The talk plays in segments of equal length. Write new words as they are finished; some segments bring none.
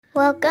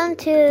Welcome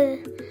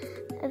to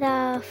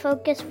the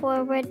Focus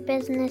Forward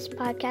Business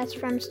Podcast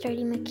from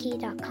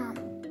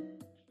SturdyMcKee.com.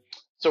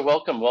 So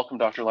welcome,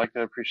 Dr. Leica.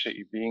 I appreciate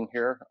you being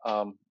here.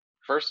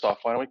 First off,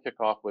 why don't we kick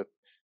off with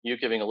you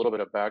giving a little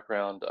bit of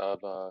background of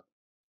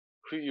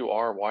who you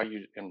are, why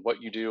you and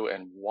what you do,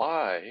 and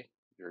why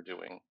you're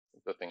doing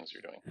the things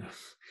you're doing.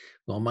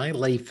 Well, my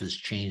life has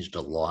changed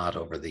a lot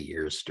over the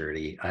years,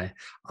 Sturdy.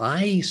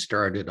 I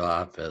started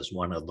off as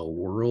one of the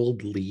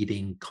world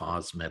leading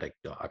cosmetic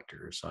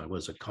doctors. I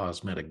was a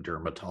cosmetic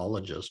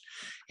dermatologist,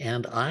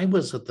 and I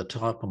was at the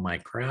top of my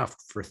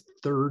craft for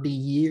 30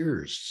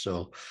 years.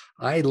 So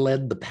I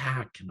led the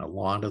pack in a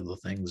lot of the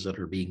things that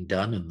are being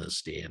done in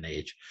this day and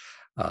age.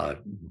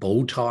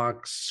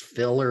 Botox,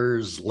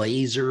 fillers,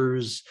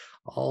 lasers,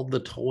 all the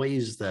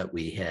toys that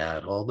we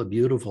had, all the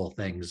beautiful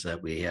things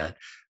that we had.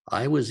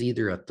 I was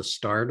either at the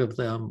start of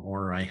them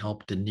or I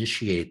helped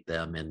initiate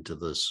them into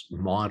this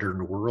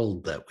modern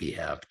world that we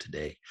have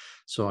today.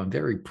 So I'm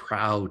very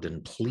proud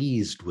and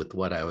pleased with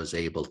what I was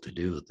able to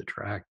do at the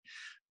track.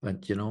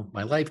 But,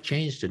 my life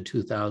changed in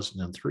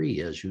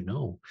 2003, as you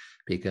know,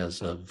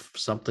 because of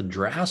something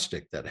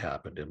drastic that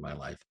happened in my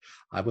life.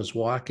 I was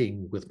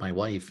walking with my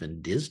wife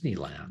in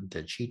Disneyland,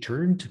 and she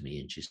turned to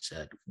me and she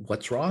said,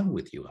 "What's wrong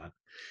with you, hon?"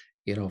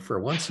 For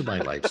once in my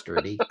life,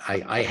 Sturdy,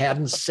 I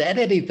hadn't said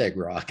anything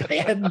wrong. I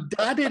hadn't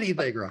done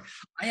anything wrong.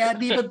 I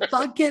hadn't even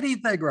thought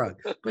anything wrong.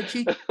 But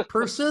she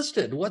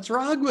persisted. "What's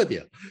wrong with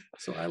you?"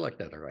 So I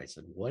looked at her. I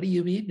said, "What do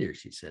you mean, dear?"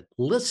 She said,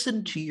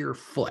 "Listen to your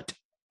foot."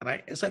 And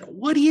I said,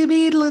 "What do you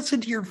mean, listen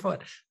to your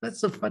foot?"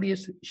 That's the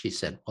funniest. She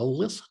said, "Well,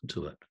 listen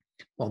to it."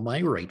 Well,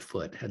 my right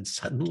foot had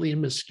suddenly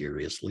and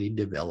mysteriously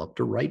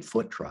developed a right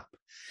foot drop.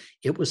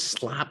 It was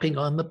slapping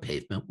on the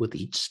pavement with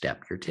each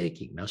step you're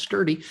taking. Now,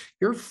 Sturdy,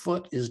 your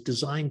foot is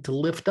designed to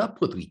lift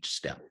up with each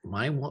step.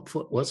 My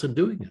foot wasn't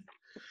doing it.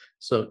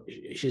 So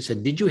she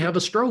said, "Did you have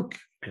a stroke?"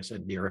 I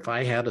said, "Dear, if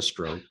I had a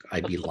stroke,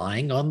 I'd be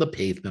lying on the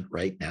pavement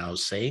right now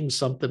saying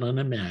something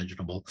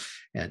unimaginable."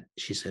 And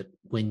she said,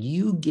 "When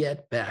you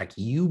get back,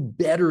 you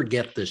better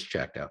get this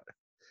checked out."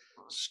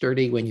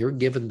 Sturdy, when you're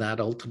given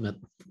that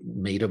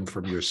ultimatum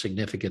from your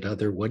significant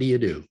other, what do?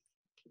 You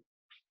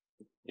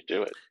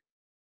do it.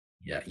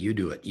 Yeah, you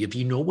do it. If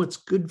you know what's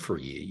good for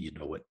you, you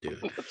know what to do.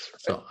 Right.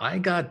 So I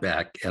got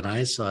back and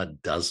I saw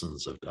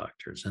dozens of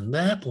doctors, and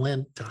that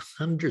lent to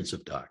hundreds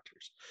of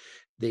doctors.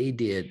 They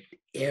did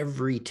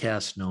every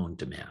test known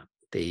to man.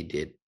 They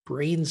did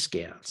brain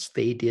scans.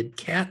 They did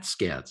CAT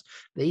scans.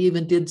 They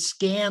even did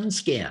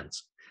scans.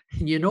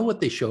 And you know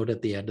what they showed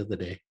at the end of the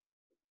day?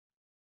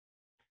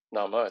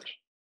 Not much.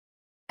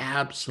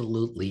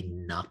 Absolutely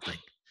nothing.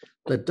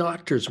 The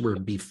doctors were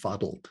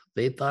befuddled.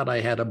 They thought I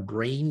had a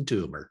brain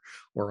tumor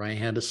or I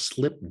had a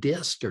slipped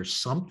disc or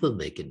something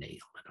they can nail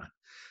it on.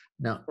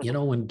 Now,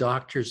 when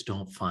doctors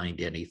don't find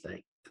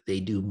anything, they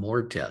do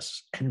more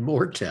tests and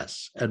more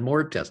tests and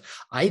more tests.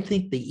 I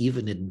think they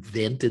even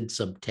invented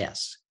some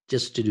tests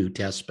just to do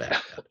tests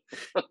back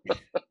then.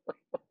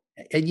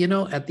 And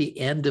at the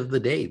end of the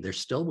day, there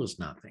still was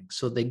nothing.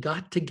 So they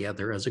got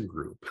together as a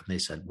group and they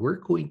said, "We're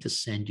going to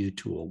send you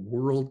to a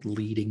world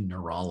leading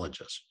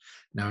neurologist."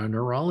 Now, a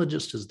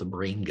neurologist is the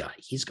brain guy.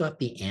 He's got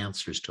the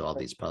answers to all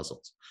these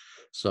puzzles.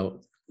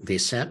 So they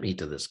sent me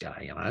to this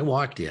guy and I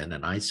walked in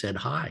and I said,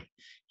 "Hi."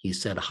 He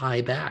said,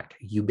 "Hi back.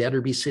 You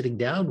better be sitting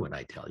down when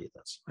I tell you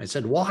this." I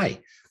said,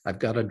 "Why?" "I've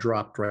got a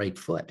dropped right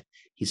foot."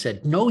 He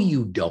said, "No,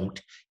 you don't.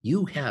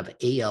 You have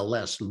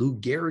ALS, Lou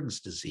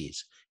Gehrig's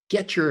disease.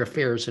 Get your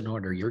affairs in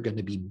order. You're going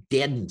to be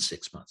dead in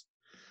 6 months."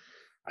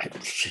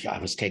 I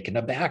was taken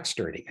aback,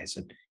 Sturdy. I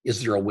said,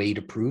 "Is there a way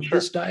to prove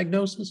this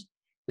diagnosis?"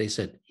 He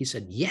said,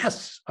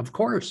 "Yes, of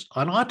course,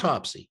 on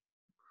autopsy."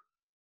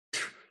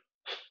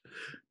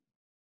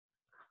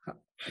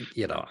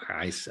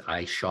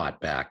 I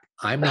shot back.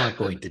 "I'm not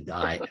going to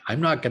die.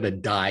 I'm not going to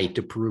die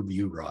to prove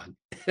you wrong."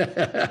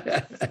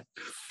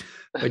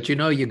 But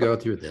you go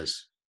through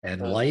this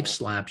and life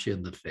slaps you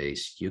in the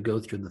face. You go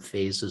through the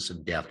phases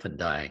of death and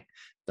dying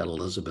that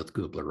Elizabeth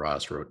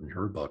Kubler-Ross wrote in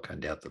her book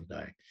on death and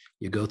dying.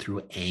 You go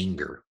through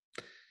anger.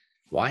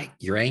 Why?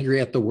 You're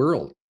angry at the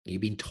world.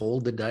 You've been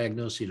told the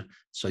diagnosis,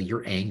 so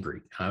you're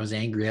angry. I was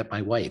angry at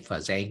my wife. I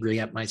was angry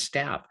at my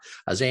staff.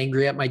 I was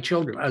angry at my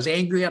children. I was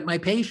angry at my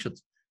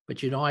patients.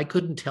 But I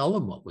couldn't tell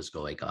them what was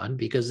going on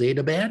because they'd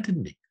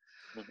abandoned me.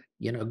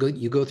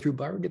 You go through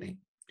bargaining.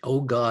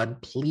 "Oh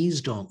God,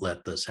 please don't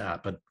let this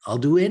happen. I'll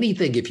do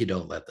anything if you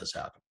don't let this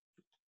happen."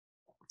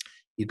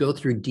 You go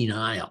through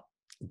denial.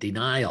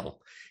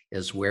 Denial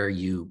is where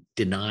you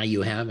deny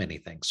you have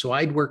anything. So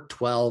I'd work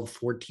 12,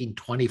 14,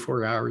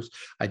 24 hours.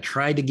 I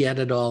tried to get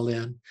it all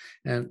in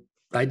and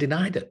I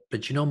denied it.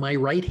 But my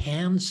right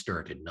hand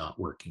started not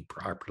working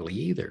properly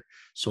either.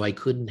 So I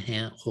couldn't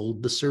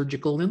hold the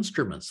surgical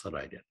instruments that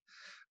I did.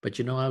 But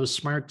I was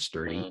smart,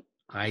 Sturdy.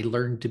 I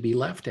learned to be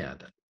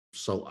left-handed.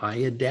 So I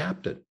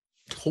adapted,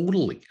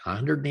 totally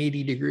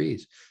 180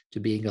 degrees to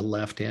being a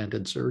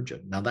left-handed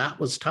surgeon. Now that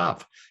was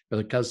tough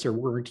because there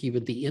weren't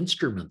even the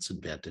instruments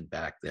invented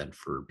back then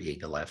for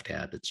being a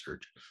left-handed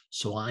surgeon.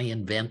 So I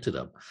invented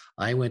them.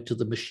 I went to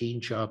the machine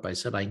shop. I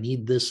said, I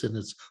need this in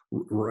its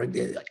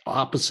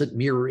opposite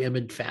mirror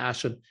image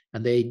fashion.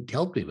 And they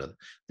helped me with it.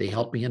 They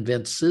helped me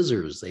invent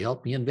scissors. They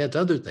helped me invent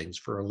other things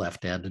for a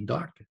left-handed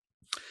doctor.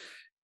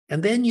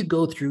 And then you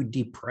go through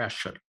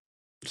depression.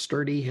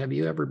 Sturdy, have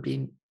you ever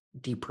been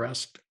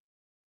depressed?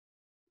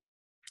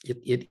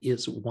 It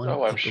is one.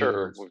 Oh, I'm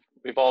sure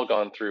we've all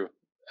gone through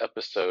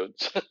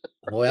episodes.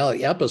 Well,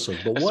 episodes,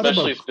 but what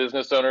Especially about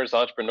business owners,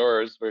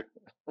 entrepreneurs?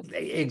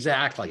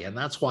 exactly? And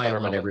that's why I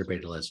want everybody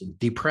to listen.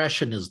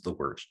 Depression is the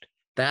worst.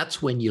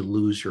 That's when you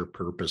lose your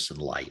purpose in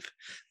life.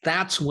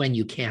 That's when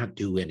you can't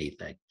do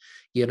anything.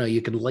 You know,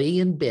 you can lay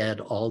in bed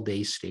all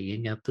day,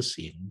 staring at the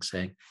ceiling,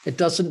 saying, it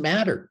doesn't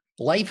matter.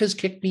 Life has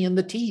kicked me in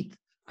the teeth.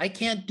 I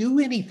can't do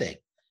anything.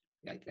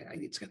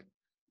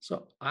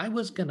 So I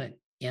was going to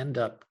end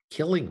up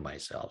killing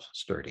myself,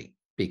 Sturdy,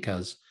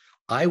 because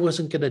I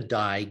wasn't going to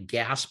die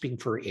gasping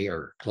for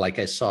air like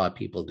I saw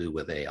people do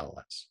with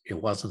ALS. It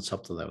wasn't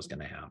something that was going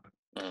to happen.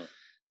 Mm.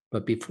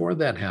 But before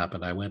that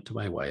happened, I went to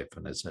my wife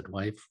and I said,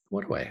 wife,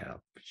 what do I have?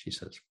 She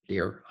says,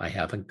 dear, I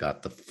haven't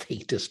got the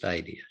faintest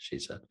idea, she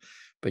said.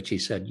 But she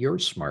said, you're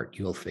smart.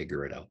 You'll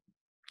figure it out.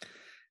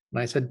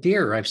 And I said,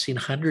 dear, I've seen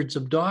hundreds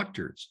of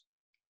doctors.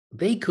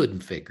 They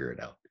couldn't figure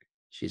it out.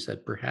 She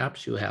said,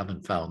 perhaps you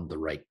haven't found the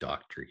right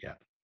doctor yet.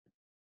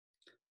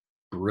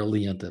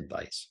 Brilliant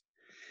advice.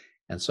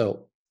 And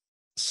so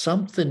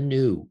something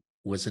new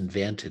was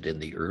invented in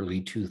the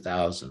early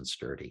 2000s,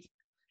 Sturdy.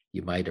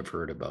 You might have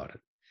heard about it.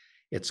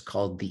 It's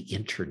called the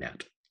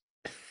internet.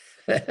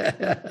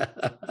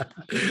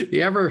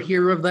 You ever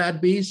hear of that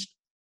beast?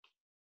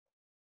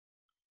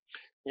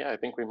 Yeah, I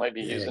think we might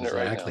be using it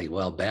right now. Exactly.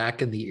 Well,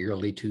 back in the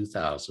early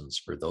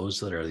 2000s, for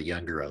those that are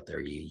younger out there,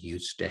 you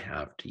used to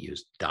have to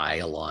use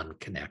dial-on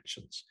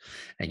connections.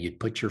 And you'd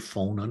put your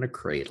phone on a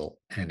cradle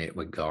and it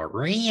would go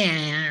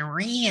ring,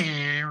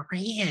 ring,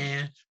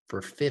 ring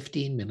for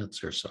 15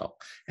 minutes or so.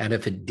 And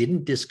if it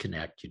didn't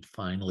disconnect, you'd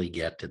finally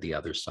get to the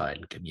other side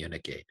and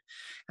communicate.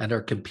 And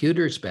our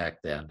computers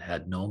back then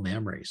had no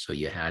memory. So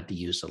you had to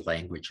use a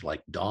language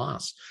like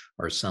DOS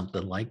or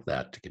something like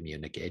that to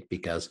communicate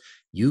because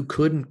you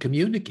couldn't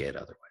communicate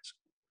otherwise.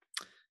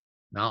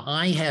 Now,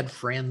 I had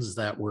friends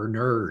that were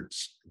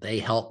nerds. They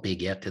helped me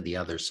get to the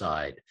other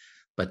side.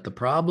 But the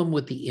problem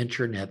with the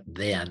internet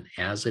then,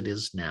 as it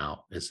is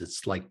now, is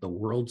it's like the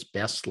world's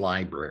best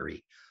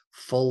library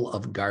full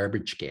of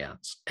garbage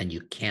cans, and you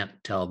can't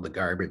tell the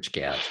garbage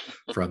cans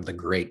from the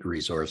great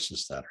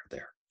resources that are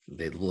there.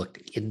 They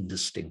look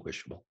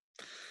indistinguishable.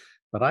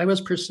 But I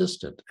was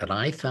persistent, and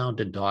I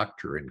found a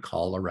doctor in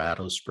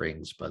Colorado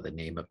Springs by the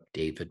name of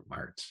David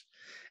Martz.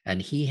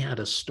 And he had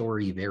a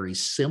story very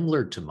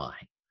similar to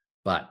mine,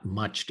 but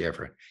much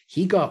different.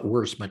 He got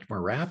worse much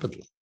more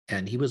rapidly,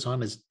 and he was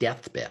on his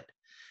deathbed.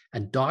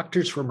 And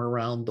doctors from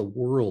around the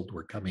world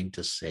were coming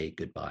to say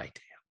goodbye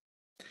to him.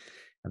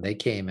 And they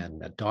came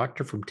in, a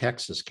doctor from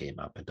Texas came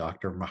up, a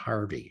Dr.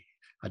 Harvey,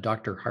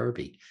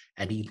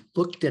 and he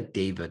looked at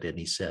David and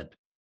he said,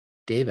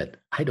 David,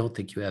 I don't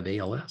think you have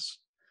ALS.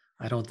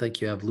 I don't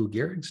think you have Lou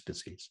Gehrig's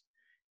disease.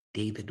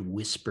 David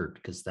whispered,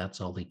 because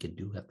that's all he could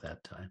do at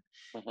that time.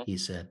 Mm-hmm. He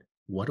said,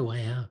 what do I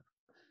have?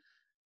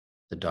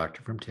 The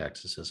doctor from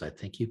Texas says, I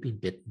think you've been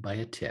bitten by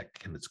a tick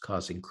and it's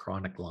causing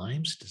chronic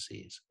Lyme's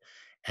disease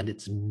and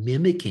it's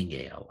mimicking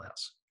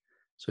ALS.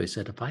 So he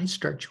said, if I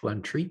start you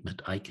on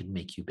treatment, I can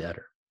make you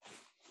better.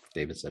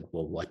 David said,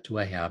 well, what do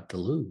I have to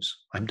lose?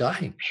 I'm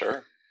dying.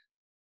 Sure.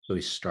 So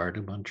he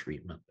started him on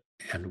treatment.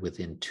 And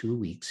within 2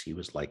 weeks, he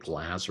was like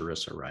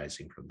Lazarus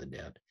arising from the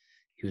dead.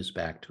 He was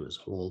back to his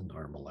whole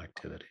normal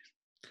activities.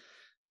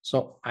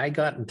 So I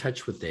got in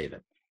touch with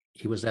David.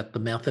 He was at the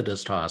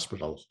Methodist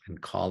Hospital in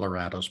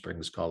Colorado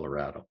Springs,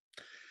 Colorado.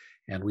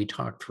 And we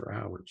talked for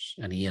hours.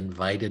 And he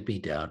invited me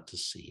down to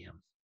see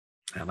him.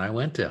 And I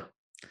went down.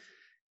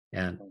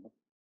 And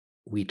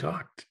we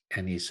talked.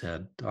 And he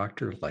said,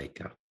 Dr.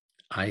 Lycka,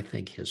 I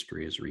think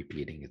history is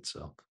repeating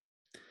itself.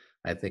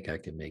 I think I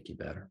can make you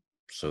better.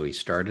 So he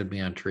started me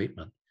on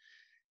treatment.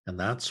 And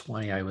that's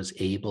why I was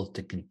able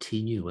to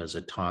continue as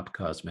a top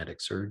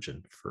cosmetic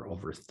surgeon for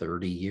over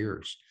 30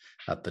 years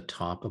at the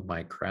top of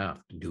my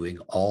craft, doing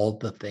all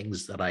the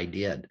things that I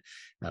did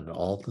and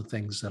all the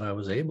things that I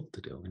was able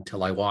to do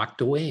until I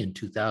walked away in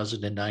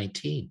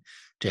 2019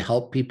 to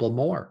help people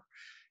more.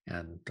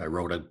 And I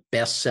wrote a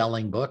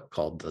best-selling book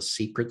called The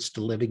Secrets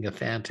to Living a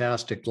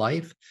Fantastic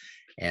Life.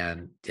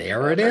 And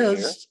there it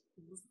is.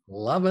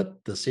 Love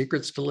it. The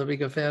Secrets to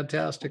Living a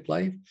Fantastic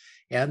Life.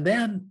 And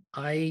then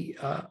I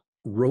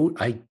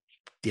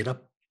did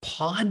a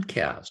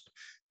podcast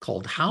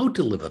called How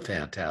to Live a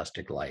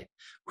Fantastic Life,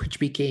 which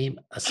became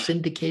a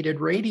syndicated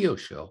radio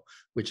show,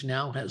 which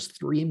now has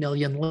 3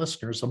 million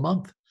listeners a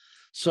month.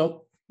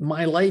 So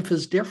my life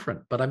is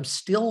different, but I'm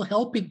still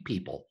helping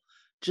people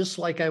just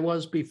like I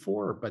was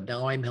before, but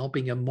now I'm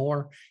helping them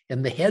more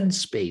in the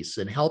headspace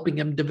and helping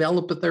them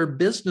develop their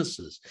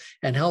businesses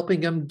and helping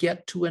them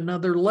get to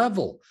another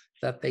level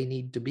that they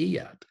need to be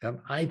at. And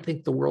I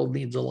think the world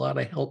needs a lot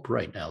of help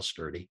right now,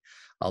 Sturdy.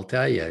 I'll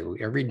tell you,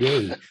 every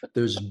day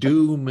there's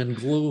doom and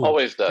gloom.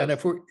 Always does. And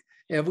if we're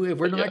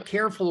But not yeah.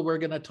 careful, we're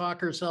going to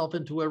talk ourselves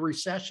into a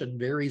recession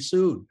very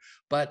soon.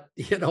 But,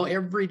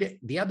 every day,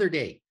 the other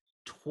day,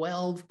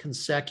 12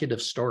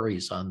 consecutive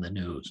stories on the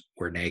news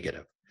were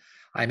negative.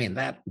 I mean,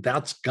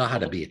 that's got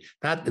to be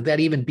that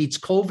even beats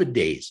COVID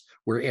days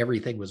where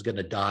everything was going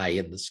to die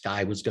and the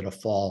sky was going to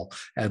fall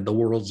and the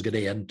world's going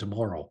to end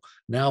tomorrow.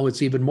 Now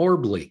it's even more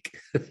bleak.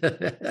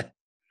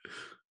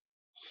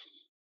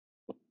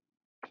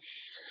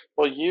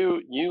 Well,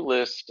 you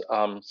list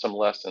some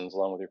lessons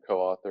along with your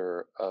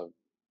co-author of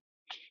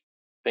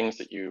things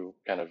that you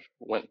kind of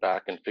went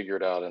back and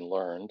figured out and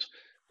learned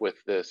with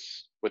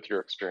your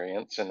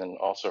experience, and then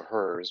also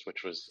hers,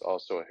 which was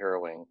also a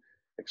harrowing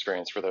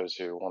experience for those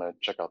who want to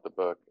check out the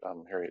book.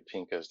 Harriet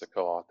Tinka is the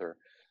co-author,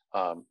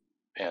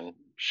 and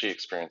she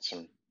experienced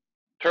some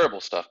terrible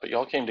stuff, but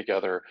y'all came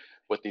together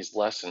with these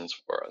lessons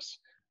for us.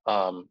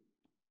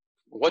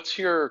 What's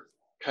your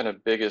kind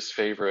of biggest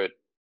favorite?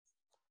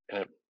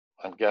 And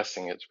I'm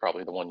guessing it's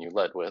probably the one you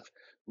led with,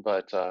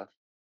 but why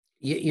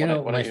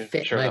don't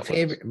you share that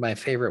with us? My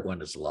favorite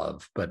one is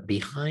love, but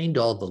behind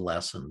all the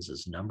lessons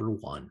is number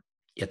one.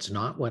 It's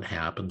not what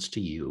happens to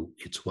you,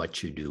 it's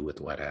what you do with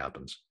what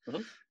happens.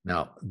 Mm-hmm.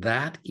 Now,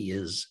 that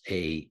is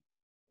a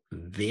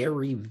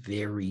very,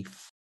 very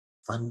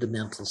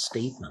fundamental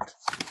statement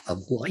of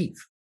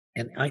life.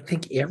 And I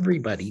think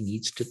everybody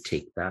needs to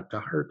take that to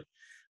heart.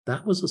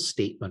 That was a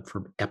statement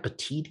from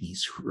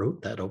Epictetus, who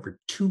wrote that over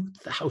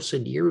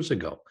 2,000 years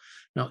ago.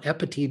 Now,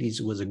 Epictetus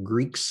was a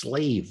Greek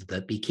slave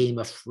that became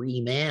a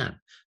free man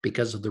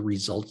because of the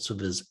results of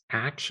his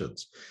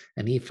actions.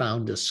 And he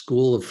found a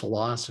school of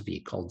philosophy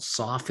called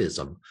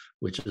Sophism,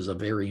 which is a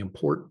very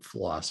important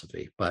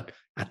philosophy. But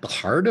at the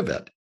heart of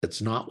it,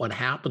 it's not what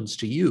happens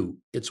to you,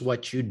 it's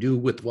what you do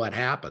with what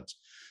happens.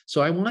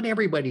 So I want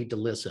everybody to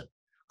listen.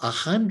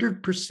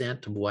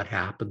 100% of what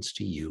happens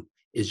to you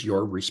is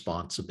your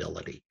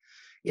responsibility.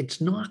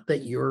 It's not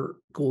that you're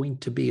going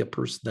to be a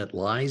person that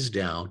lies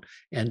down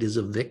and is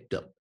a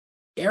victim.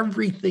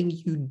 Everything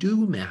you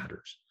do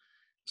matters.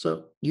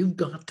 So you've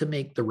got to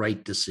make the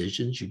right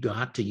decisions. You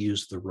got to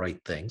use the right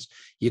things.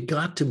 You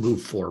got to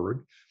move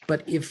forward.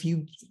 But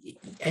you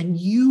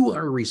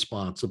are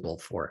responsible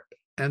for it.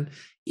 And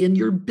in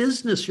your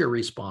business, you're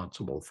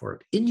responsible for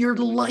it. In your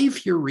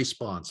life, you're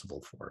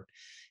responsible for it.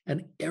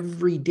 And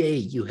every day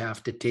you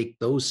have to take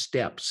those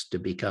steps to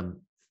become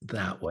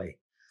that way.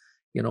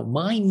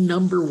 My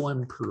number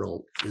one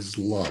pearl is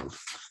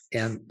love.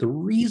 And the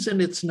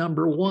reason it's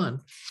number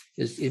one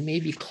is, it may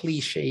be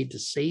cliche to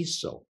say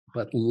so,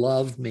 but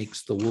love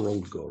makes the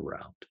world go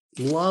round.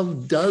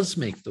 Love does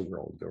make the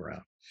world go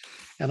round.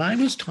 And I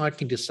was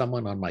talking to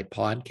someone on my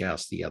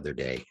podcast the other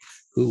day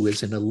who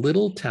was in a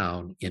little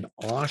town in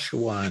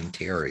Oshawa,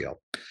 Ontario,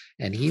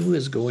 and he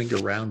was going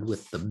around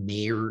with the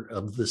mayor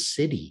of the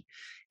city.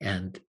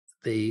 And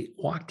they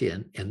walked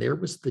in, and there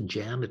was the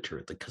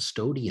janitor, the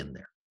custodian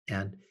there.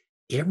 And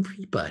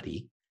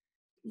everybody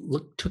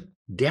took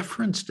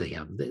deference to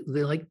him.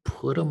 They like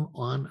put him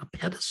on a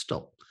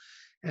pedestal.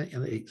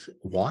 And they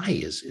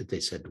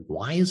said,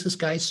 why is this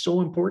guy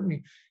so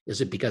important?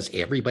 Is it because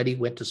everybody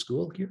went to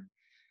school here?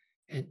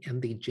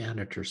 And the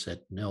janitor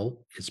said, no,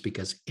 it's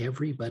because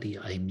everybody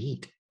I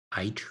meet,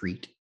 I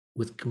treat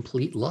with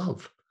complete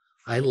love.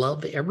 I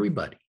love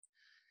everybody.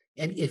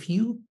 And if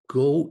you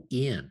go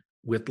in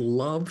with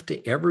love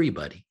to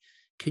everybody,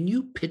 can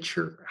you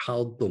picture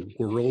how the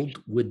world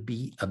would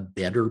be a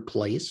better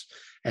place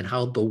and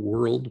how the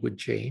world would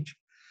change?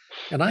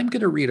 And I'm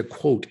going to read a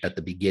quote at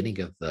the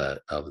beginning of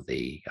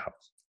the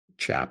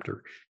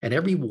chapter. And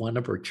every one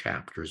of our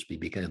chapters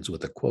begins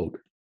with a quote.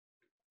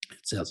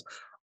 It says,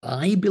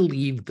 I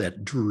believe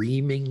that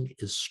dreaming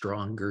is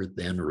stronger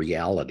than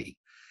reality.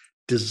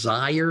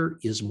 Desire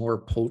is more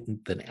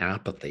potent than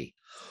apathy.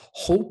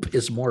 Hope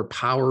is more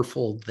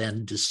powerful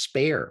than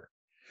despair.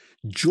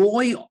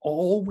 Joy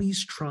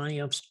always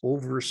triumphs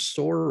over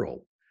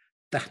sorrow.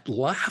 That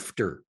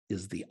laughter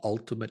is the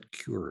ultimate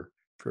cure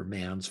for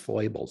man's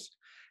foibles.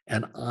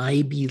 And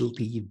I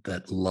believe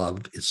that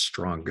love is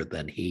stronger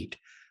than hate,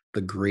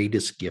 the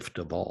greatest gift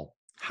of all.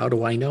 How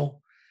do I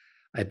know?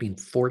 I've been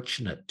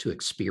fortunate to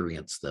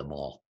experience them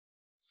all.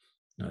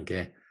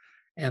 Okay.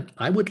 And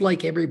I would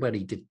like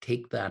everybody to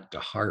take that to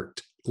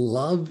heart.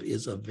 Love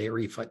is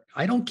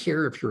I don't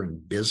care if you're in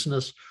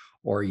business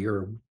or in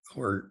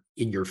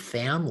your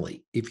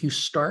family. If you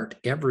start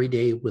every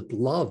day with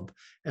love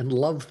and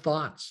love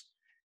thoughts,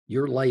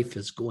 your life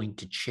is going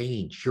to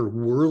change. Your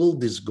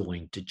world is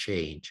going to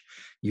change.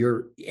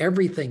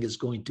 Everything is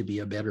going to be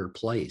a better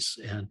place.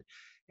 And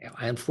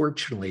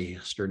unfortunately,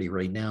 Sturdy,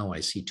 right now, I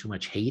see too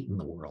much hate in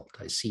the world.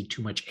 I see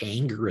too much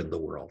anger in the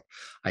world.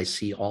 I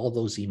see all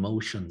those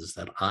emotions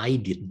that I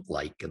didn't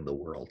like in the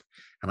world.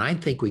 And I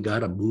think we got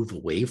to move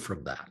away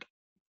from that.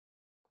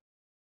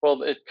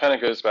 Well, it kind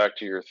of goes back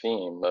to your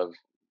theme of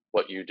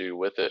what you do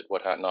with it.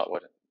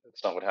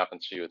 It's not what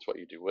happens to you, it's what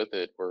you do with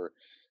it. Where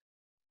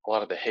a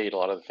lot of the hate, a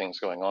lot of the things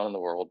going on in the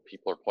world,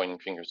 people are pointing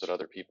fingers at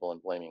other people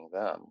and blaming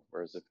them.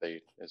 Whereas if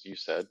they, as you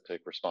said,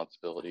 take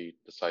responsibility,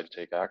 decide to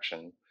take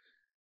action,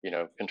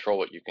 control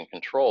what you can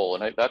control.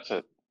 And that's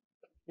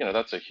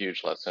a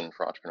huge lesson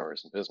for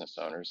entrepreneurs and business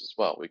owners as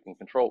well. We can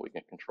control what we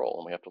can control,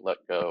 and we have to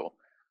let go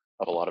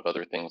of a lot of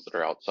other things that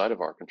are outside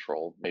of our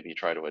control. Maybe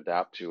try to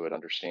adapt to it,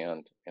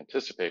 understand,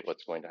 anticipate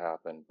what's going to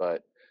happen,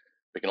 but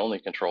we can only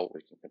control what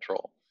we can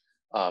control.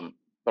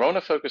 But I want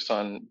to focus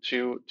on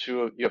two.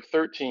 You have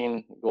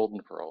 13 golden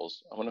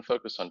pearls. I want to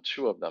focus on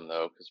two of them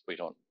though, because we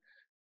don't.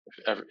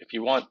 If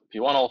you want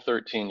all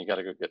 13, you got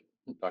to go get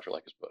Dr.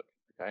 Leica's book.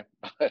 Okay,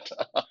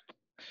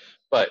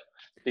 but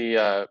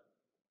the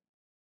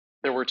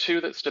there were two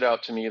that stood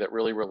out to me that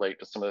really relate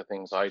to some of the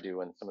things I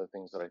do and some of the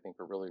things that I think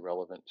are really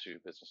relevant to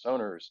business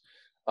owners.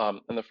 And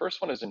the first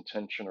one is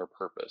intention or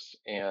purpose.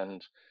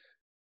 And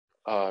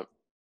uh,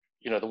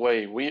 the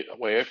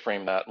way I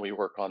frame that and we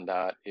work on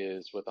that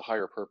is with a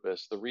higher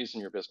purpose, the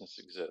reason your business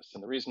exists.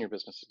 And the reason your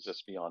business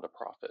exists beyond a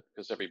profit,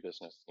 because every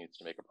business needs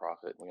to make a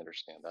profit, and we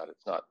understand that.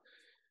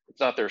 It's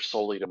not there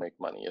solely to make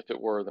money. If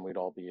it were, then we'd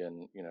all be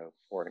in,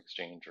 foreign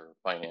exchange or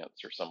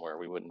finance or somewhere.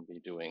 We wouldn't be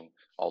doing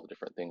all the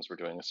different things we're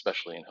doing,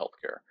 especially in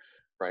healthcare,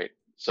 right?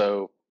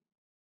 So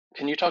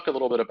can you talk a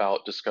little bit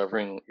about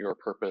discovering your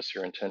purpose,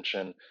 your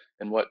intention,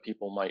 and what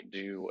people might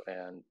do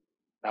and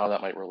how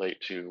that might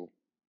relate to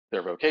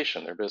their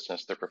vocation, their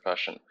business, their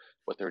profession,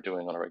 what they're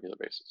doing on a regular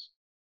basis?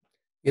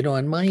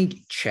 In my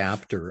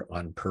chapter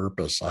on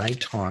purpose, I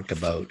talk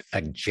about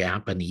a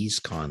Japanese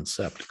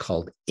concept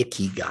called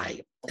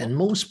ikigai. Mhm. And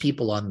most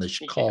people on this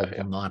call Ikigai,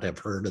 yeah. will not have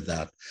heard of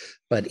that,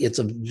 but it's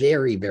a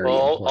very, Well, very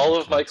all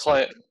important of my concept.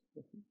 client,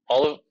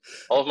 all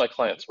of my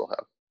clients will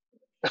have.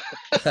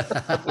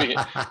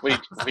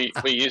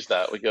 We use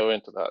that. We go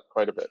into that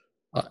quite a bit.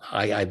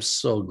 I'm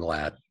so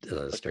glad,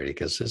 Sturdy,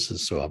 because this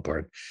is so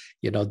important.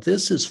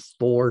 This is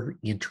four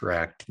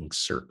interacting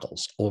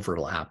circles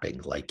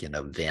overlapping like in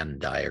a Venn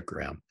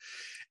diagram.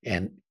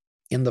 And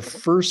in the Mhm.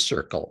 first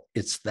circle,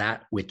 it's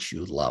that which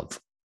you love.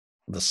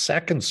 The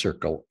second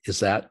circle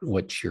is that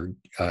what you're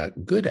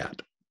good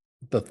at.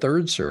 The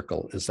third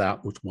circle is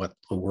that with what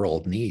the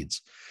world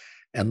needs.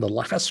 And the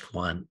last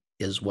one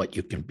is what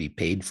you can be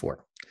paid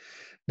for.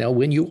 Now,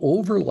 when you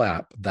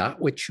overlap that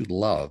which you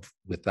love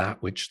with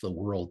that which the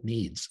world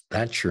needs,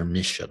 that's your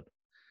mission.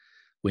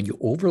 When you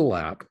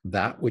overlap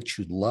that which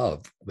you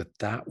love with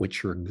that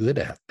which you're good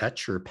at,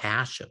 that's your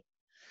passion.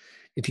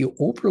 If you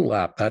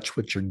overlap that's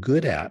what you're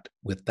good at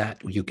with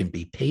that you can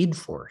be paid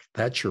for,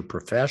 that's your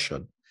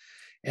profession.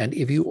 And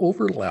if you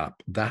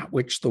overlap that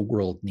which the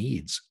world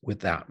needs with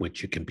that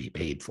which you can be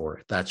paid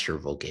for, that's your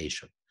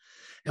vocation.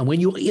 And when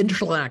you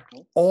interact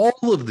all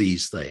of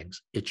these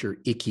things, it's your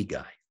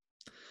ikigai.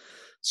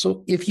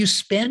 So if you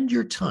spend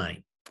your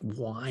time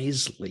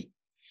wisely,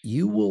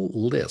 you will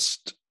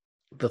list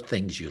the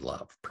things you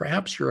love.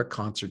 Perhaps you're a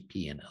concert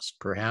pianist.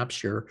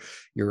 Perhaps you're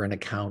an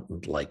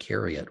accountant like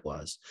Harriet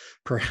was.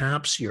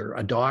 Perhaps you're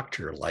a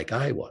doctor like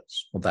I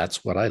was. Well,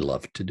 that's what I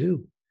love to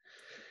do.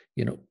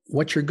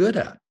 What you're good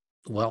at.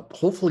 Well,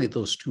 hopefully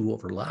those two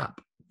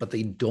overlap, but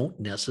they don't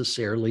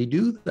necessarily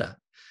do that.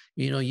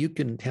 You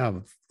can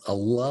have a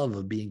love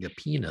of being a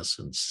pianist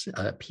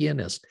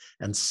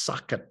and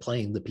suck at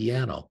playing the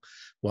piano.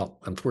 Well,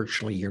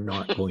 unfortunately, you're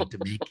not going to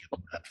make it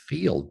in that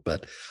field,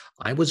 but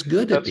I was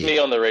good at That's being. me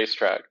on the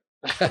racetrack.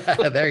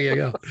 There you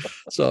go.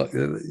 So,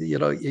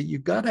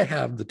 you've got to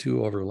have the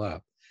two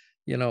overlap.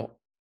 You know,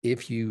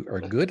 if you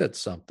are good at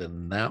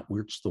something, that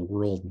which the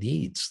world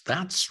needs,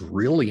 that's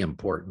really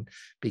important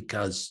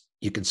because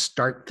you can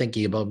start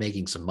thinking about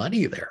making some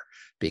money there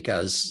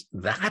because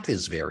that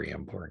is very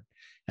important.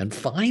 And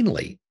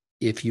finally,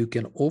 if you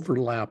can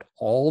overlap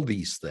all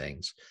these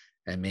things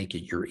and make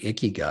it your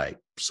ikigai,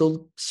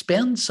 so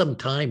spend some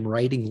time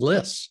writing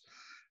lists,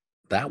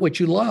 that which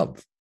you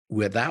love,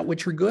 with that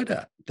which you're good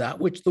at, that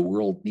which the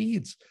world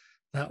needs,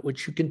 that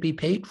which you can be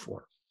paid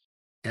for.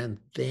 And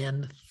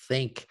then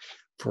think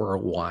for a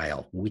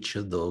while which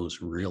of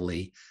those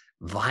really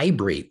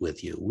vibrate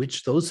with you,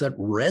 which those that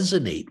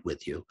resonate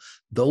with you,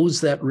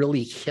 those that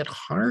really hit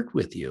hard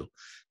with you.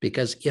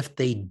 Because if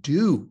they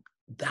do,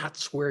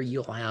 that's where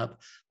you'll have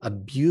a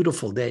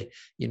beautiful day.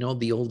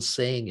 The old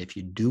saying, if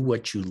you do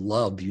what you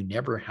love, you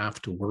never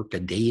have to work a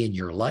day in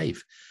your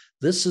life.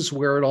 This is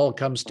where it all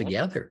comes Mhm.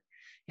 together.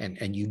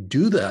 And you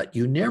do that,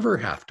 you never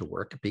have to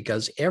work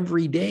because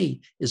every day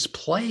is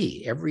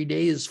play, every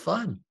day is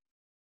fun.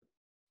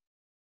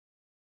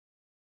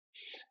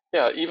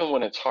 Yeah, even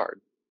when it's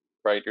hard,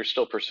 right? You're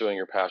still pursuing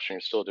your passion.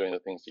 You're still doing the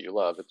things that you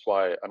love. It's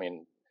why, I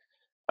mean,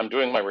 I'm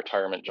doing my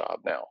retirement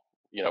job now,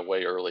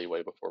 way early,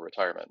 way before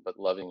retirement, but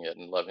loving it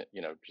and loving,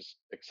 just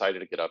excited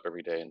to get up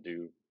every day and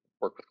do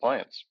work with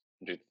clients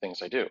and do the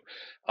things I do.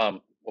 I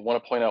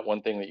want to point out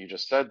one thing that you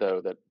just said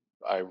though, that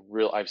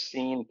I've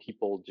seen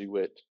people do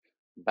it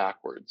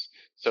backwards.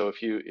 So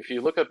if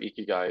you look up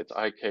Ikigai, it's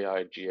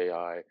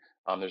Ikigai,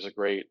 There's a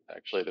great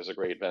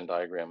Venn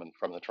diagram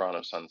from the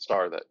Toronto Sun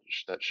Star that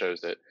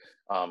shows it.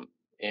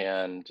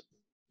 And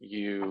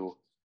you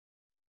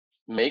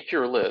make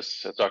your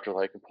lists, as Dr.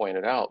 Lycan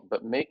pointed out,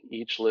 but make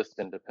each list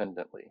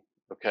independently.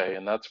 Okay,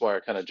 and that's why I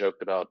kind of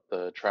joked about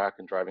the track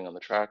and driving on the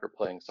track or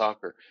playing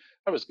soccer.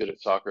 I was good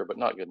at soccer, but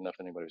not good enough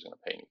anybody was going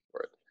to pay me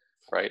for it,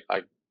 right?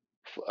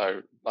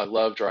 I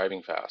love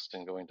driving fast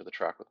and going to the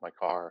track with my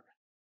car.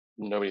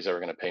 Nobody's ever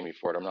going to pay me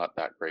for it. I'm not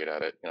that great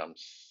at it. I'm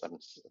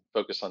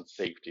focused on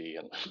safety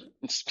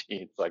and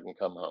speed so I can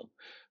come home,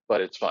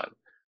 but it's fun,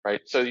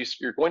 right? So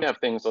you're going to have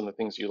things on the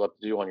things you love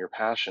to do on your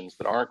passions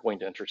that aren't going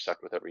to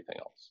intersect with everything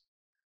else.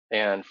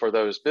 And for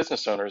those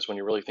business owners, when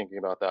you're really thinking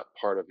about that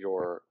part of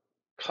your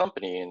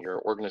company and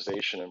your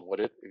organization and what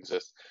it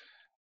exists,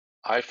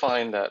 I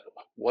find that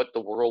what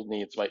the world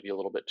needs might be a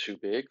little bit too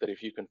big, that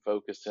if you can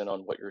focus in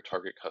on what your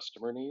target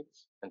customer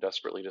needs and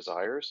desperately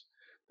desires,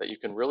 that you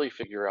can really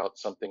figure out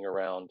something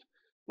around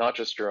not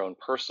just your own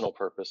personal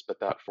purpose, but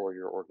that for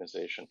your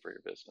organization, for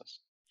your business.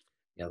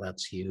 Yeah,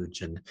 that's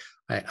huge. And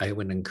I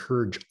would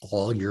encourage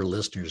all your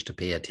listeners to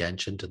pay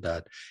attention to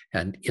that.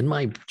 And in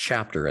my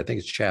chapter, I think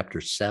it's chapter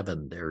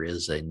 7, there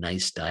is a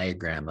nice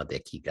diagram of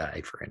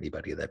Ikigai for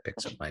anybody that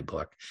picks up my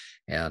book.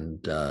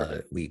 And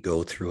we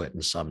go through it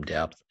in some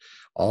depth.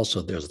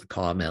 Also, there's the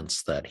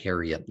comments that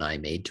Harriet and I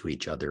made to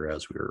each other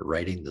as we were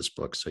writing this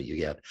book. So you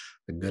get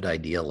a good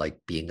idea, like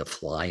being a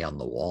fly on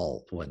the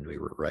wall when we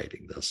were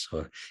writing this.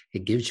 So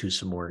it gives you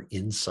some more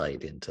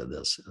insight into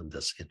this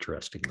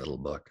interesting little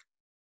book.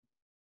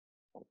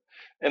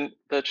 And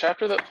the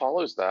chapter that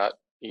follows that,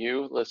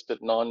 you listed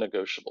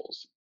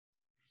non-negotiables,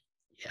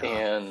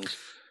 and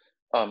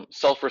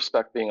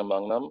self-respect being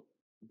among them.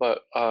 But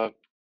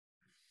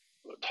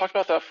talk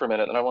about that for a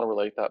minute, and I want to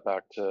relate that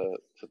back to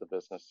the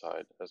business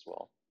side as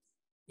well.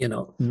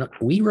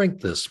 We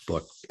write this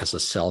book as a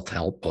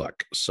self-help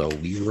book. So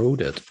we wrote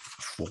it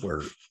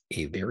for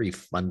a very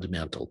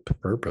fundamental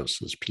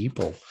purpose as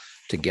people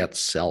to get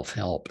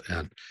self-help.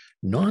 And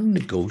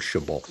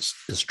non-negotiables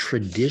is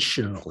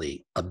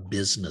traditionally a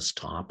business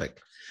topic.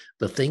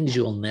 The things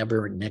you'll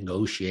never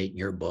negotiate in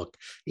your book,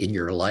 in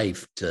your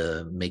life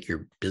to make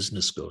your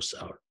business go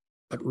sour.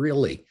 But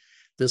really,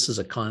 this is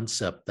a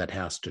concept that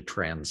has to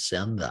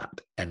transcend that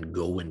and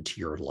go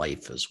into your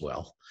life as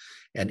well.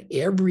 And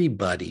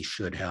everybody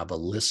should have a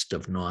list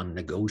of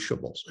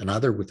non-negotiables. In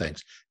other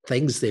words,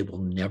 things they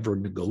will never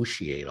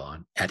negotiate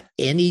on at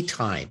any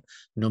time,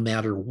 no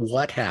matter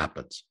what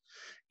happens.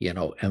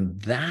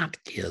 And that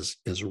is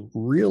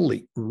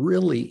really,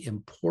 really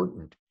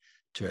important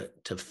to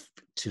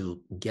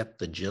get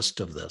the gist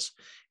of this.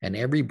 And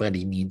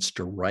everybody needs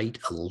to write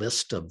a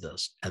list of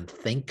this and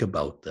think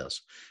about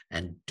this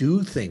and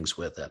do things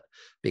with it,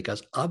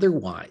 because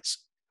otherwise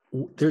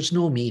there's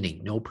no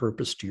meaning, no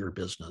purpose to your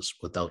business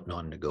without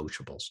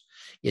non-negotiables.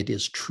 It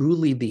is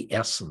truly the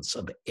essence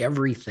of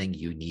everything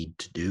you need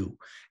to do.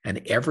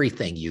 And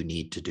everything you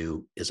need to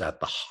do is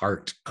at the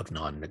heart of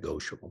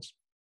non-negotiables.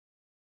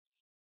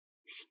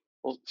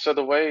 Well, so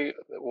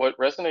what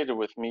resonated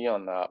with me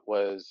on that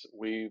was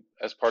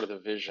as part of the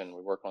vision,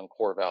 we work on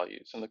core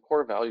values. And the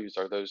core values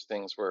are those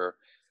things where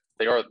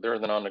they're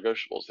the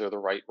non-negotiables. They're the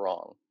right,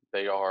 wrong.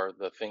 They are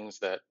the things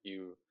that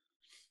we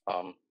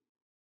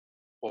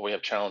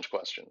have challenge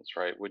questions,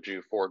 right? Would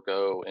you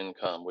forego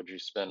income? Would you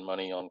spend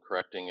money on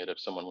correcting it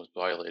if someone was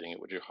violating it?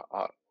 Would you,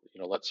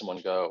 let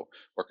someone go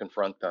or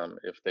confront them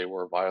if they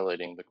were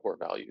violating the core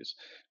values?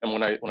 And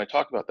when I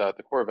talk about that,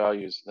 the core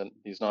values,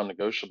 these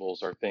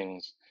non-negotiables are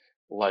things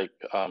like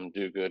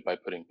do good by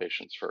putting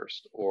patients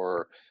first,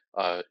 or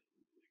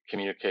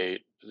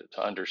communicate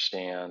to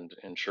understand,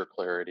 ensure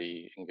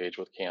clarity, engage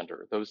with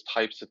candor. Those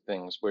types of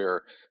things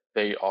where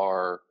these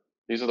are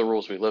the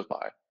rules we live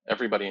by,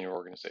 everybody in your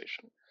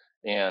organization.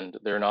 And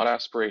they're not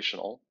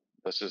aspirational.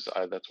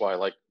 That's why I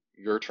like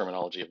your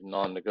terminology of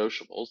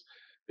non-negotiables,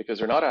 because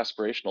they're not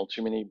aspirational.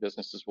 Too many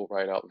businesses will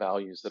write out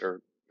values that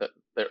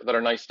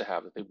are nice to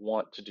have, that they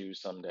want to do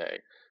someday,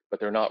 but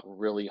they're not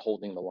really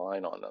holding the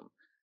line on them.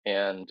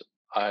 And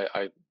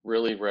I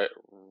really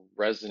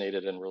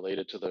resonated and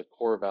related to the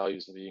core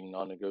values of being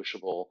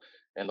non-negotiable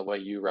and the way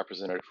you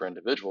represented it for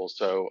individuals.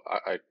 So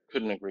I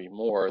couldn't agree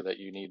more that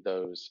you need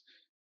those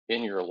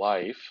in your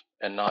life,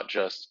 and not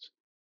just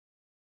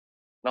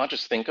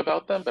think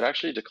about them, but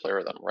actually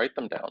declare them, write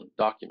them down,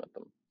 document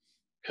them,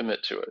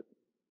 commit to it,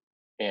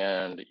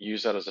 and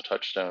use that as a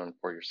touchstone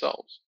for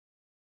yourselves.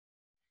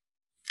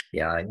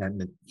 Yeah,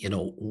 and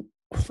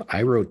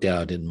I wrote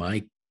down in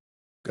my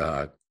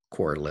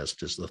core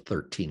list is the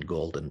 13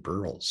 golden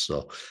pearls.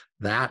 So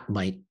that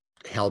might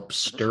help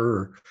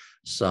stir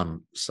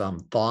some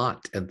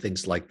thought and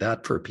things like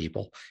that for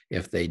people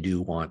if they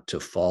do want to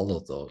follow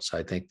those.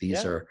 I think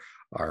these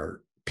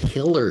are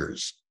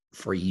pillars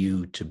for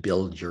you to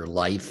build your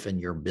life and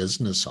your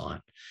business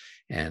on.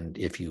 And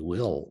if you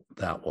will,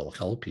 that will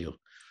help you.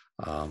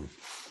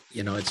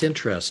 It's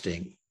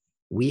interesting.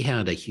 We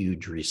had a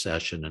huge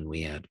recession and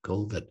we had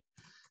COVID.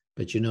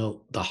 But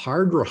the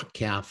Hard Rock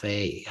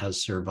Cafe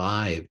has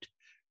survived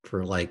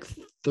for like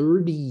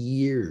 30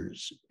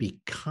 years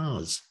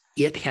because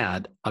it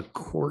had a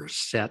core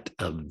set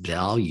of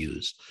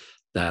values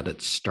that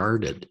it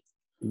started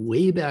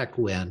way back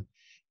when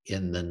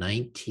in the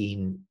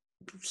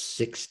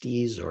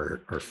 1960s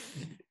or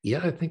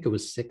yeah, I think it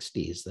was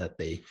 60s that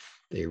they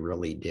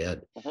really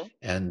did.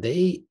 And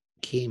they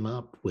came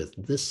up with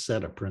this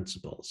set of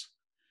principles: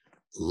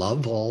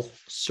 love all,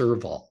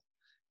 serve all,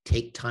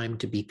 take time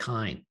to be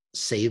kind,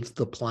 save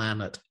the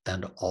planet,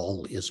 and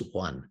all is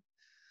one.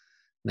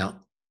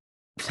 Now,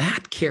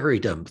 that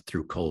carried them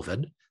through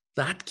COVID.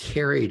 That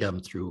carried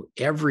them through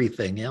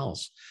everything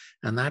else.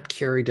 And that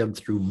carried them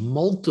through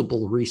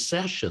multiple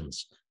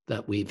recessions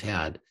that we've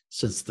had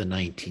since the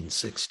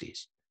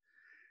 1960s.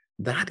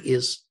 That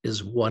is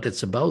what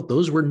it's about.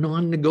 Those were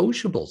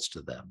non-negotiables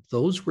to them.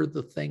 Those were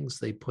the things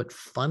they put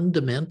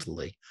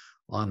fundamentally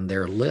on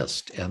their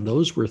list. And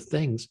those were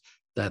things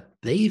that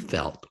they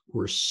felt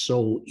were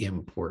so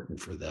important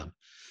for them.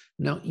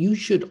 Now, you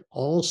should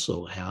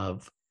also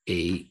have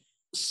a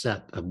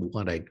set of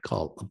what I'd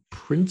call a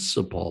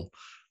principle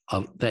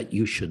of that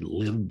you should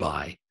live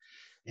by.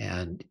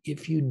 And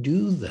if you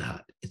do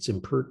that, it's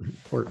important.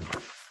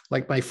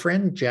 Like my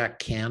friend Jack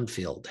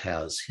Canfield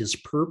has, his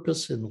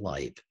purpose in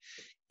life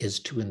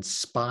is to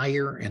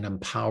inspire and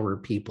empower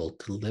people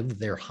to live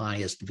their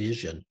highest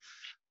vision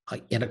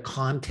in a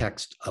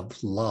context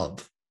of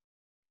love.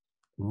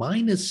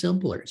 Mine is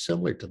similar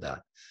to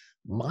that.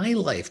 My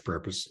life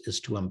purpose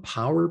is to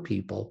empower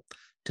people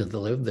to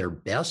live their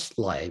best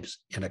lives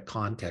in a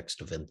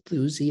context of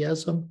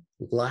enthusiasm,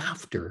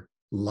 laughter,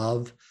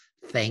 love,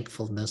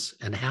 thankfulness,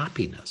 and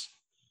happiness.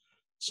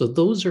 So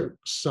those are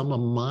some of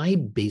my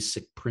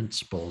basic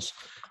principles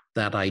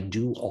that I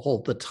do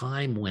all the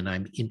time when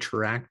I'm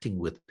interacting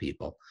with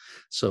people.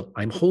 So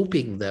I'm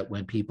hoping that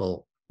when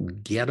people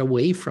get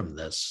away from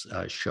this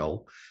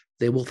show,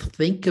 they will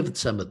think of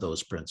some of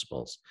those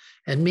principles,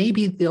 and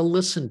maybe they'll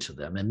listen to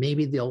them, and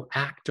maybe they'll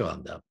act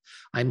on them.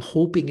 I'm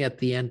hoping at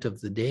the end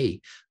of the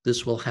day,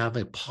 this will have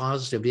a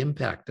positive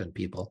impact on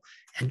people,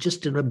 and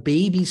just in a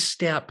baby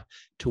step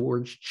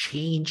towards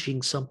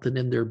changing something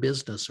in their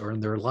business or in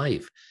their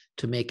life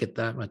to make it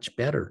that much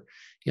better.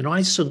 You know,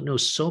 I know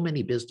so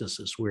many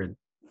businesses where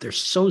they're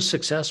so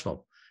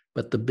successful,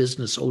 but the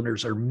business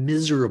owners are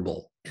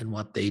miserable in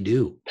what they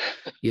do.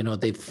 You know,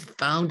 they've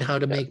found how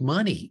to make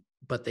money,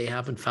 but they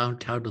haven't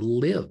found how to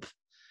live.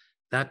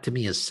 That to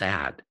me is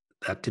sad.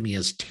 That to me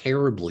is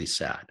terribly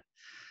sad.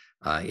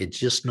 It's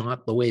just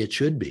not the way it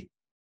should be.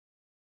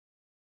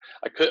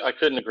 I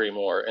couldn't agree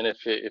more. And if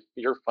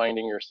you're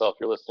finding yourself,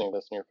 you're listening to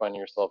this and you're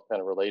finding yourself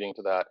kind of relating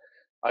to that,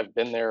 I've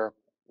been there.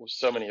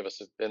 So many of us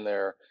have been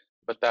there.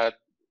 But that,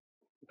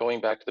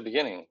 going back to the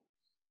beginning,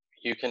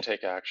 you can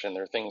take action.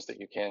 There are things that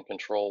you can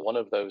control. One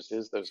of those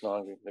is those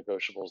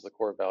non-negotiables, the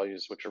core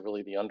values, which are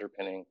really the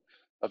underpinning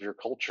of your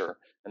culture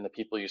and the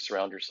people you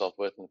surround yourself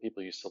with and the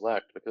people you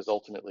select, because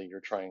ultimately you're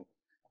trying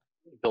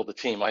to build a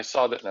team. I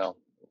saw that now,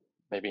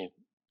 maybe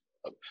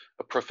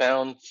a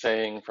profound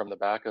saying from the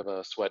back of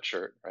a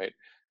sweatshirt, right?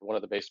 One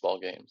of the baseball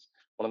games.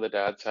 One of the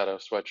dads had a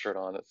sweatshirt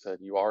on that said,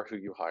 "You are who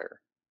you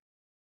hire."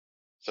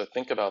 So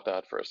think about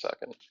that for a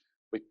second.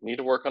 We need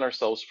to work on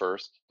ourselves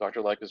first.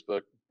 Dr. Leica's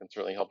book can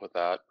certainly help with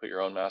that. Put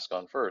your own mask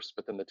on first,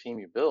 but then the team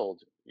you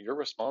build, you're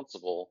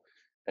responsible,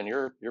 and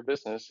your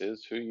business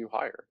is who you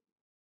hire.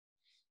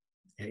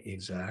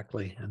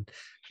 Exactly. And,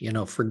 you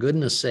know, for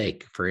goodness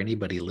sake, for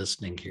anybody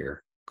listening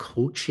here,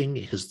 coaching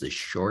is the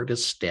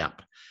shortest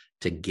step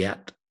to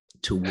get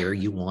to where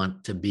you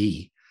want to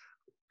be.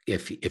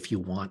 If you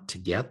want to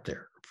get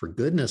there, for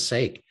goodness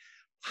sake,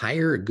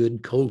 hire a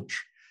good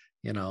coach.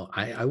 You know,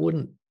 I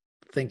wouldn't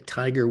think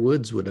Tiger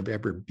Woods would have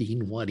ever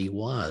been what he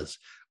was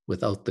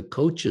without the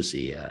coaches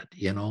he had,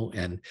 you know.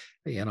 And,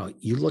 you know,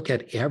 you look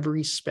at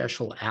every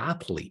special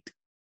athlete,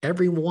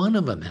 every one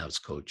of them has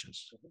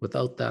coaches.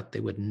 Without that,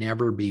 they would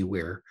never be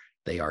where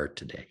they are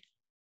today.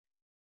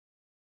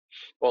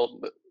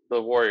 Well,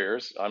 the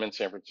Warriors, I'm in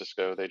San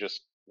Francisco, they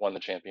just won the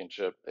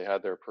championship. They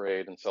had their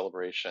parade and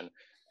celebration.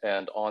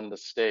 And on the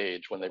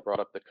stage, when they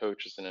brought up the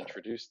coaches and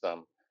introduced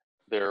them,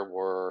 there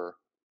were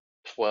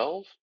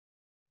 12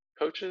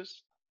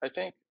 coaches, I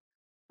think,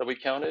 that we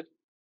counted,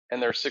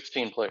 and there are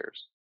 16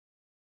 players.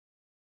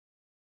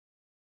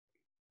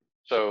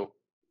 So,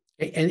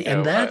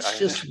 and that's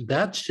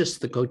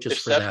just the coaches if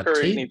for Steph that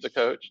Curry team. needs a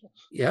coach.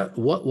 Yeah.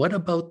 What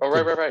about? Oh,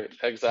 right.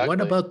 Exactly. What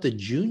about the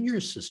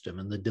junior system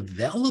and the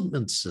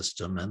development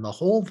system and the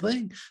whole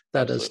thing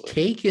that Absolutely. has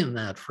taken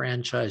that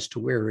franchise to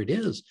where it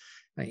is?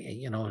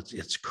 You know,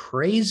 it's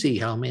crazy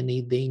how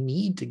many they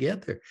need to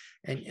get there.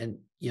 And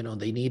you know,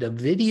 they need a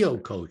video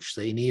coach.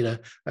 They need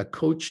a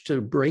coach to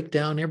break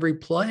down every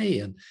play.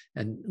 And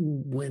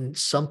when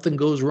something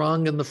goes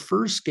wrong in the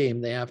first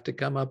game, they have to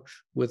come up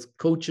with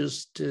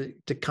coaches to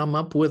come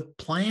up with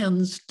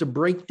plans to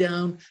break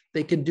down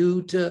they can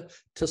do to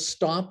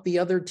stop the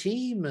other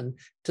team and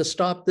to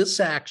stop this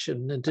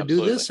action and to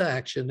Absolutely. do this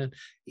action. And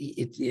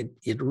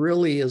it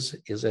really is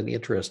an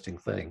interesting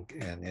thing.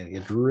 And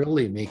it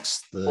really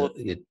makes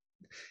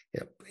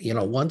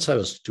Once I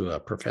was to a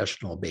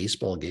professional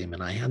baseball game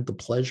and I had the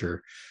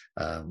pleasure,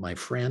 my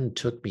friend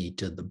took me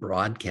to the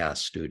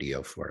broadcast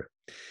studio for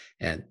it.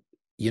 And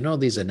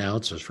these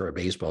announcers for a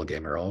baseball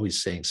game are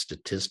always saying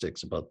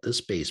statistics about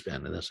this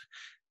baseman and this.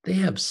 They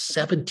have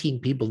 17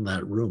 people in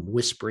that room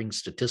whispering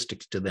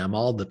statistics to them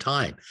all the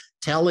time,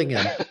 telling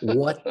them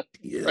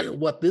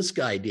what this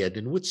guy did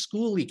and what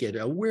school he did,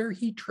 where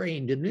he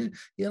trained. And,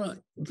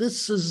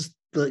 this is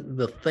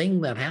the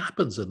thing that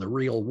happens in the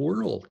real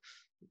world,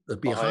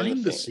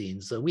 behind the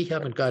scenes, that we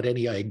haven't got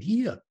any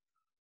idea.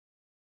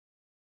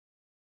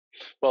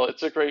 Well,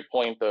 it's a great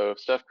point, though. If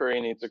Steph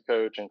Curry needs a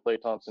coach and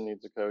Klay Thompson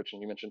needs a coach,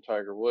 and you mentioned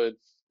Tiger Woods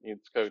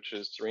needs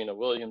coaches, Serena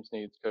Williams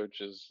needs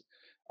coaches.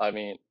 I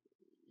mean,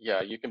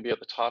 yeah, you can be at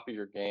the top of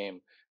your game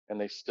and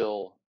they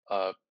still,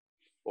 what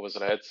was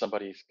it? I had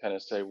somebody kind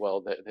of say,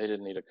 well, they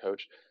didn't need a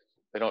coach.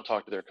 They don't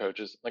talk to their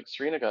coaches. Like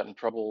Serena got in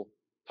trouble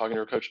talking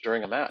to her coach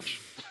during a match,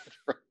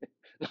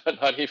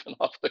 not even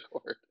off the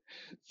court.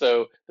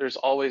 So there's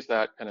always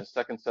that kind of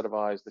second set of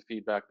eyes, the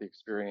feedback, the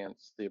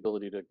experience, the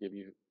ability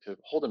to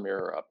hold a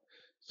mirror up.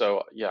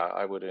 So yeah,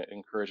 I would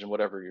encourage in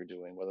whatever you're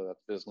doing, whether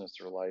that's business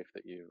or life,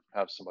 that you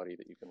have somebody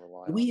that you can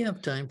rely on. Do we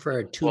have time for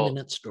our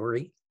 2-minute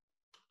story?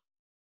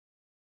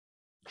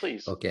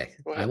 Please. Okay.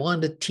 I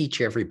want to teach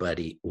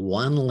everybody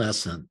one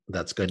lesson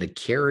that's going to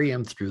carry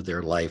them through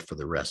their life for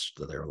the rest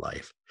of their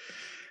life.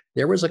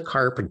 There was a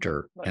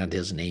carpenter and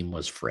his name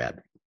was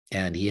Fred.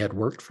 And he had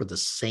worked for the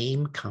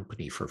same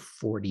company for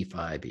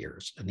 45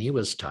 years and he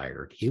was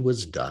tired. He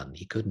was done.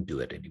 He couldn't do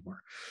it anymore.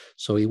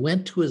 So he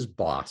went to his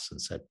boss and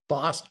said,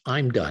 "Boss,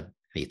 I'm done." And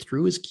he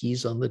threw his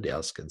keys on the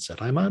desk and said,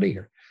 "I'm out of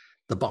here."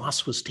 The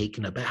boss was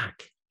taken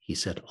aback. He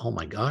said, "Oh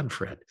my God,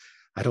 Fred,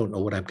 I don't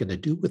know what I'm going to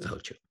do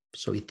without you."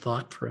 So he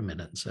thought for a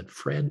minute and said,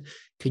 "Fred,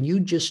 can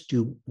you just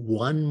do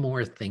one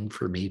more thing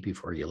for me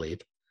before you leave?"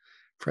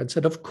 Fred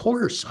said, "Of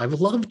course. I've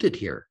loved it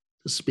here.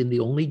 This has been the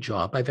only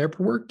job I've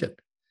ever worked at."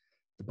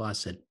 The boss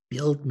said,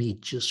 "Build me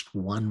just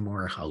one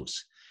more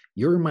house.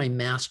 You're my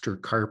master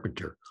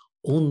carpenter.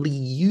 Only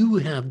you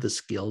have the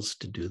skills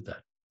to do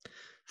that."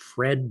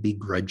 Fred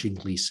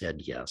begrudgingly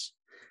said yes.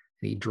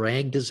 And he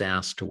dragged his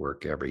ass to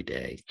work every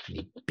day. And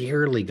he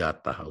barely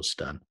got the house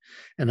done.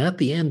 And at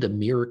the end, a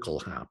miracle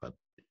happened.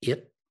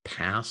 It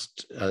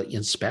passed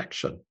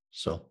inspection.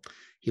 So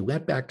he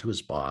went back to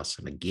his boss.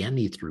 And again,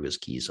 he threw his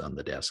keys on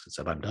the desk and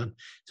said, "I'm done."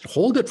 He said,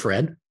 "Hold it,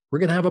 Fred. We're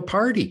going to have a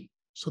party."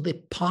 So they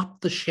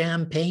popped the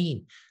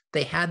champagne,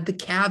 they had the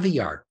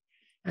caviar,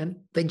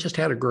 and they just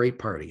had a great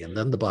party. And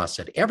then the boss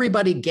said,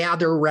 "Everybody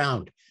gather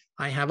around.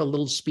 I have a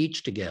little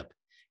speech to give."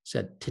 He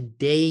said,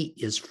 "Today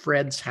is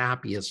Fred's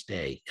happiest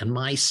day and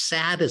my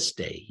saddest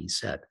day," he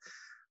said.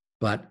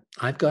 "But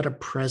I've got a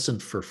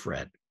present for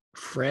Fred.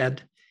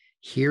 Fred,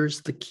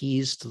 here's the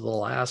keys to the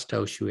last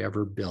house you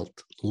ever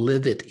built.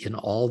 Live it in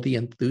all the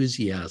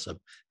enthusiasm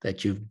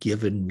that you've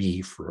given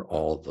me for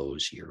all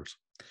those years."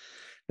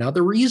 Now,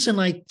 the reason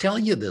I tell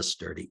you this,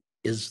 Sturdy,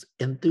 is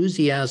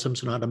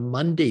enthusiasm's not a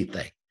Monday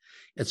thing.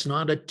 It's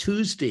not a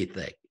Tuesday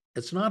thing.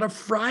 It's not a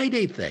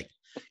Friday thing.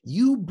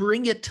 You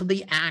bring it to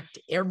the act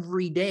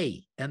every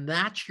day, and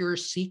that's your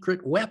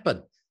secret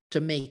weapon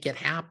to make it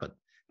happen.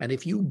 And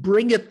if you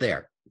bring it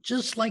there,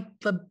 just like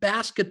the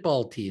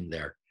basketball team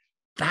there,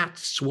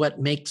 that's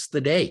what makes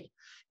the day.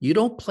 You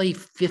don't play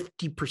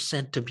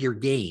 50% of your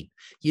game.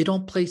 You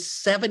don't play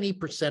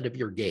 70% of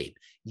your game.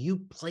 You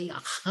play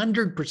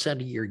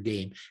 100% of your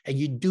game, and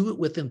you do it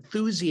with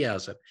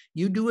enthusiasm.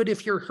 You do it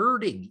if you're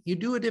hurting. You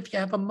do it if you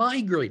have a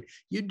migraine.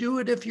 You do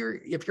it if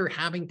you're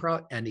having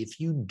problems. And if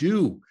you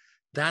do,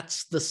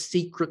 that's the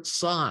secret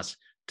sauce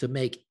to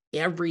make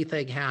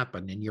everything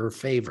happen in your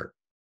favor.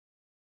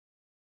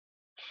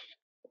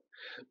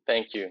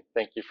 Thank you.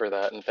 Thank you for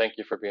that. And thank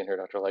you for being here,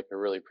 Dr. Like. I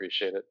really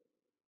appreciate it.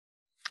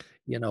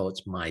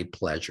 It's my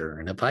pleasure.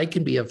 And if I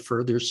can be of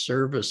further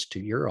service to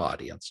your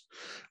audience,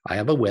 I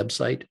have a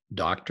website,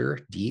 Dr.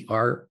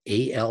 DRALLEN,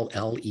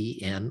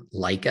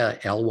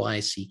 Lycka,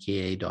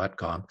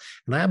 LYCKA.com.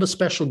 And I have a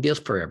special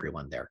gift for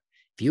everyone there.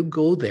 If you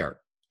go there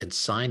and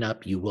sign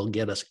up, you will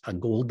get a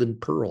golden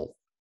pearl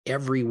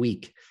every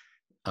week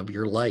of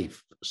your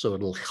life. So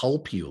it'll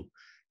help you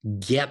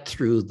get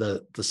through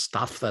the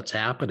stuff that's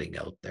happening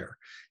out there.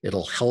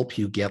 It'll help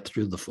you get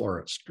through the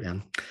forest.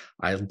 And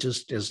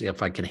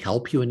if I can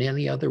help you in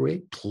any other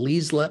way,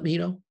 please let me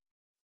know.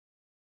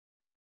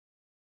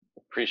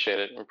 Appreciate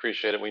it.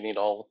 Appreciate it. We need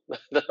all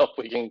the help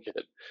we can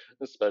get,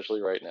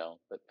 especially right now.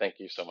 But thank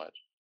you so much.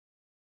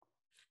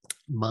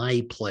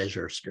 My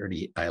pleasure,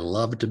 Sturdy. I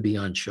love to be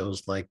on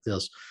shows like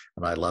this,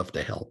 and I love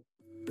to help.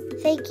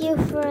 Thank you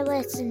for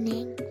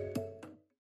listening.